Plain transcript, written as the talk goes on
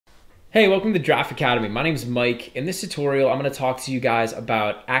Hey, welcome to Draft Academy. My name is Mike. In this tutorial, I'm going to talk to you guys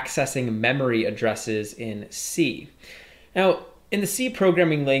about accessing memory addresses in C. Now, in the C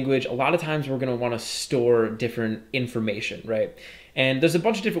programming language, a lot of times we're going to want to store different information, right? And there's a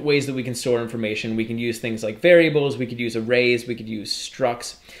bunch of different ways that we can store information. We can use things like variables, we could use arrays, we could use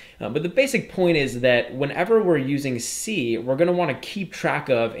structs. But the basic point is that whenever we're using C, we're going to want to keep track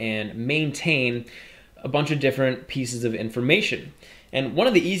of and maintain a bunch of different pieces of information. And one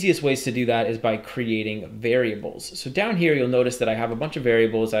of the easiest ways to do that is by creating variables. So down here, you'll notice that I have a bunch of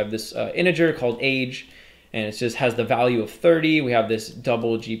variables. I have this integer called age, and it just has the value of 30. We have this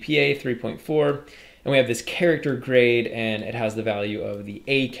double GPA, 3.4, and we have this character grade, and it has the value of the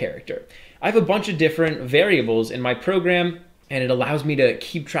A character. I have a bunch of different variables in my program, and it allows me to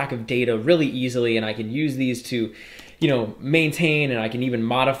keep track of data really easily, and I can use these to maintain, and I can even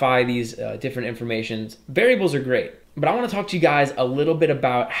modify these different informations. Variables are great. But I want to talk to you guys a little bit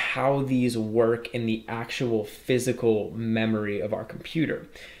about how these work in the actual physical memory of our computer.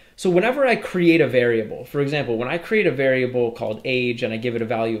 So whenever I create a variable, for example, when I create a variable called age and I give it a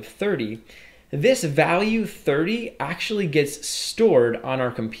value of 30, this value 30 actually gets stored on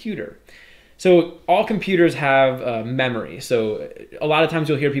our computer. So all computers have memory. So a lot of times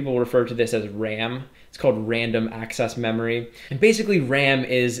you'll hear people refer to this as RAM. It's called random access memory. And basically RAM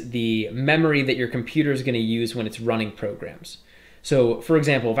is the memory that your computer is going to use when it's running programs. So for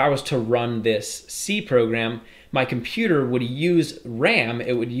example, if I was to run this C program, my computer would use RAM,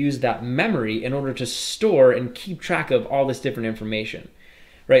 it would use that memory in order to store and keep track of all this different information.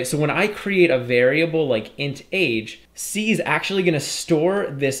 Right? So when I create a variable like int age, C is actually going to store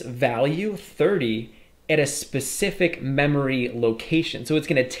this value 30 at a specific memory location. So it's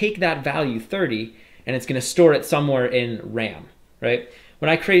going to take that value 30 and it's going to store it somewhere in RAM, right? When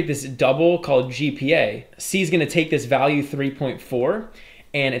I create this double called GPA, C is going to take this value 3.4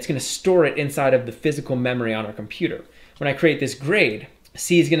 and it's going to store it inside of the physical memory on our computer. When I create this grade,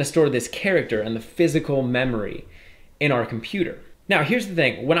 C is going to store this character and the physical memory in our computer. Now, here's the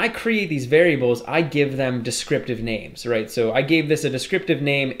thing. When I create these variables, I give them descriptive names, right? So I gave this a descriptive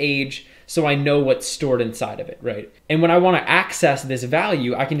name, age, so I know what's stored inside of it, right? And when I want to access this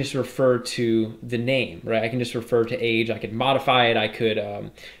value, I can just refer to the name, right? I can just refer to age. I could modify it. I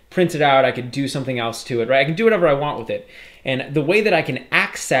could print it out. I could do something else to it, right? I can do whatever I want with it. And the way that I can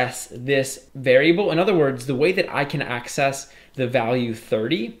access this variable, in other words, the way that I can access the value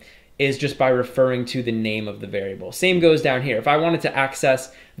 30 is just by referring to the name of the variable. Same goes down here. If I wanted to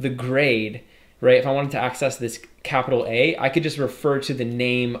access the grade, right? If I wanted to access this capital A, I could just refer to the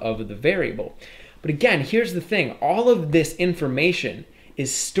name of the variable. But again, here's the thing. All of this information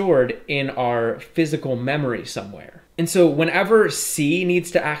is stored in our physical memory somewhere. And so whenever C needs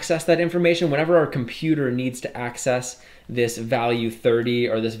to access that information, whenever our computer needs to access this value 30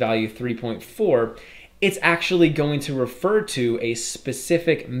 or this value 3.4, it's actually going to refer to a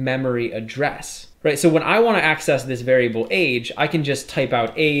specific memory address, right? So when I want to access this variable age, I can just type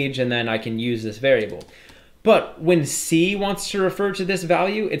out age and then I can use this variable. But when C wants to refer to this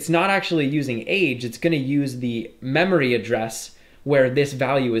value, it's not actually using age, it's going to use the memory address where this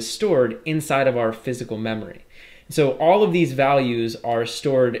value is stored inside of our physical memory. So all of these values are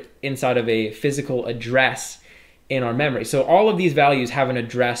stored inside of a physical address in our memory. So all of these values have an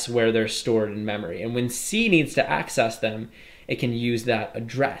address where they're stored in memory. And when C needs to access them, it can use that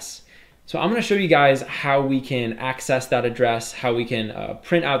address. So I'm going to show you guys how we can access that address, how we can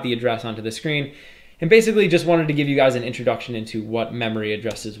print out the address onto the screen. And basically just wanted to give you guys an introduction into what memory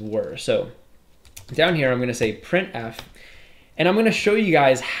addresses were. So down here, I'm going to say printf, and I'm going to show you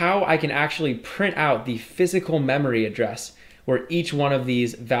guys how I can actually print out the physical memory address where each one of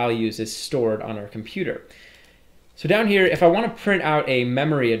these values is stored on our computer. So down here, if I want to print out a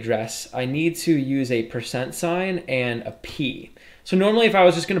memory address, I need to use a % and a P. So normally if I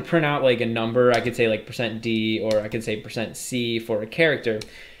was just going to print out like a number, I could say like %D or I could say %C for a character.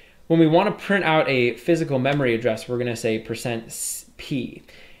 When we want to print out a physical memory address, we're going to say %P.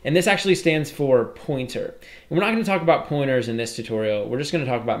 And this actually stands for pointer. And we're not going to talk about pointers in this tutorial. We're just going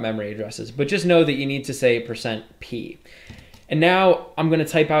to talk about memory addresses. But just know that you need to say %P. And now I'm going to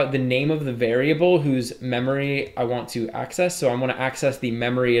type out the name of the variable whose memory I want to access. So I'm going to access the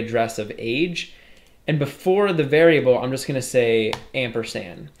memory address of age. And before the variable, I'm just going to say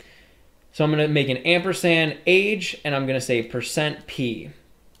ampersand. So I'm going to make an ampersand age, and I'm going to say %P.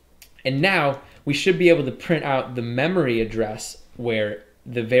 And now we should be able to print out the memory address where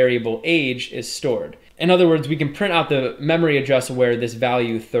the variable age is stored. In other words, we can print out the memory address where this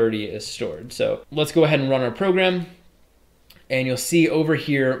value 30 is stored. So let's go ahead and run our program. And you'll see over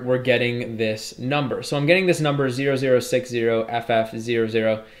here, we're getting this number. So I'm getting this number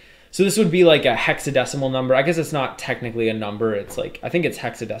 0060FF00. So this would be like a hexadecimal number. I guess it's not technically a number. It's like, I think it's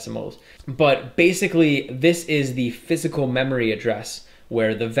hexadecimals. But basically, this is the physical memory address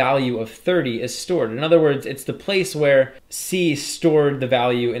where the value of 30 is stored. In other words, it's the place where C stored the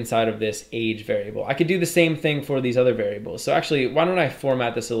value inside of this age variable. I could do the same thing for these other variables. So actually, why don't I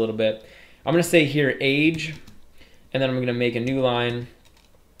format this a little bit? I'm gonna say here age, and then I'm gonna make a new line,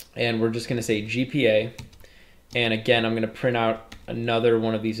 and we're just gonna say GPA. And again, I'm gonna print out another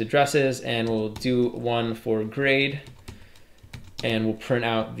one of these addresses, and we'll do one for grade, and we'll print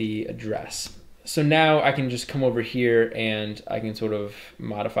out the address. So now I can just come over here and I can sort of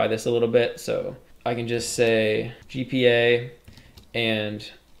modify this a little bit. So I can just say GPA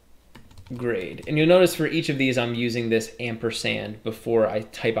and grade. And you'll notice for each of these, I'm using this ampersand before I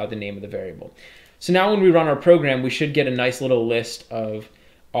type out the name of the variable. So now when we run our program, we should get a nice little list of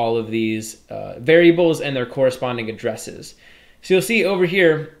all of these variables and their corresponding addresses. So you'll see over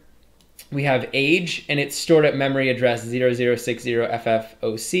here, we have age, and it's stored at memory address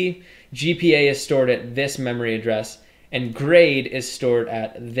 0060FFOC. GPA is stored at this memory address, and grade is stored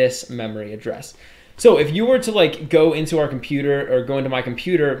at this memory address. So if you were to like go into our computer or go into my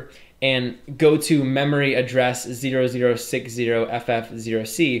computer and go to memory address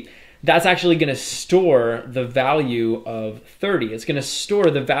 0060FF0C, that's actually going to store the value of 30. It's going to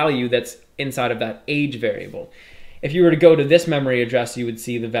store the value that's inside of that age variable. If you were to go to this memory address, you would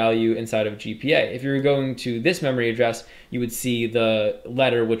see the value inside of GPA. If you were going to this memory address, you would see the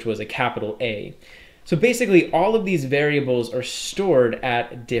letter, which was a capital A. So basically, all of these variables are stored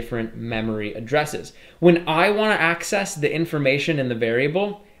at different memory addresses. When I want to access the information in the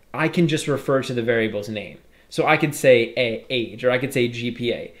variable, I can just refer to the variable's name. So I could say age, or I could say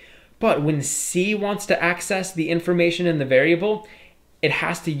GPA. But when C wants to access the information in the variable, it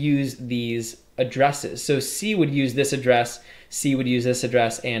has to use these addresses. So C would use this address, C would use this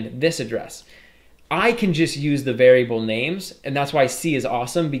address, and this address. I can just use the variable names, and that's why C is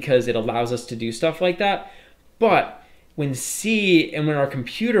awesome, because it allows us to do stuff like that. But when C and when our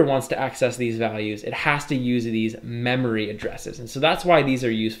computer wants to access these values, it has to use these memory addresses. And so that's why these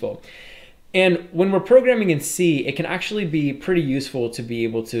are useful. And when we're programming in C, it can actually be pretty useful to be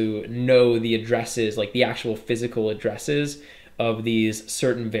able to know the addresses, like the actual physical addresses of these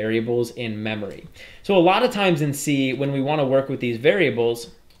certain variables in memory. So a lot of times in C, when we want to work with these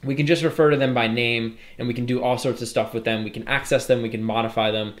variables, we can just refer to them by name, and we can do all sorts of stuff with them. We can access them, we can modify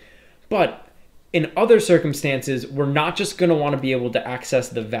them. But in other circumstances, we're not just going to want to be able to access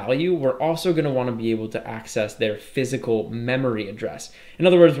the value, we're also going to want to be able to access their physical memory address. In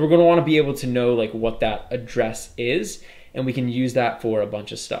other words, we're going to want to be able to know like what that address is, and we can use that for a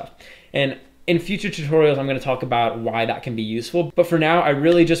bunch of stuff. And in future tutorials, I'm going to talk about why that can be useful. But for now, I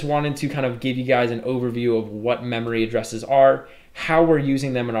really just wanted to kind of give you guys an overview of what memory addresses are, how we're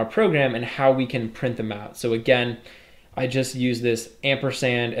using them in our program, and how we can print them out. So again, I just use this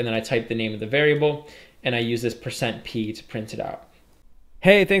ampersand, and then I type the name of the variable, and I use this %P to print it out.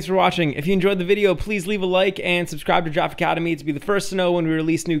 Hey, thanks for watching. If you enjoyed the video, please leave a like and subscribe to Draft Academy to be the first to know when we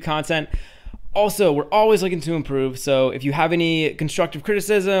release new content. Also, we're always looking to improve, so if you have any constructive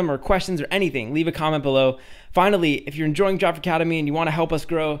criticism or questions or anything, leave a comment below. Finally, if you're enjoying Draft Academy and you want to help us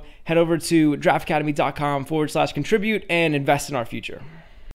grow, head over to draftacademy.com/contribute and invest in our future.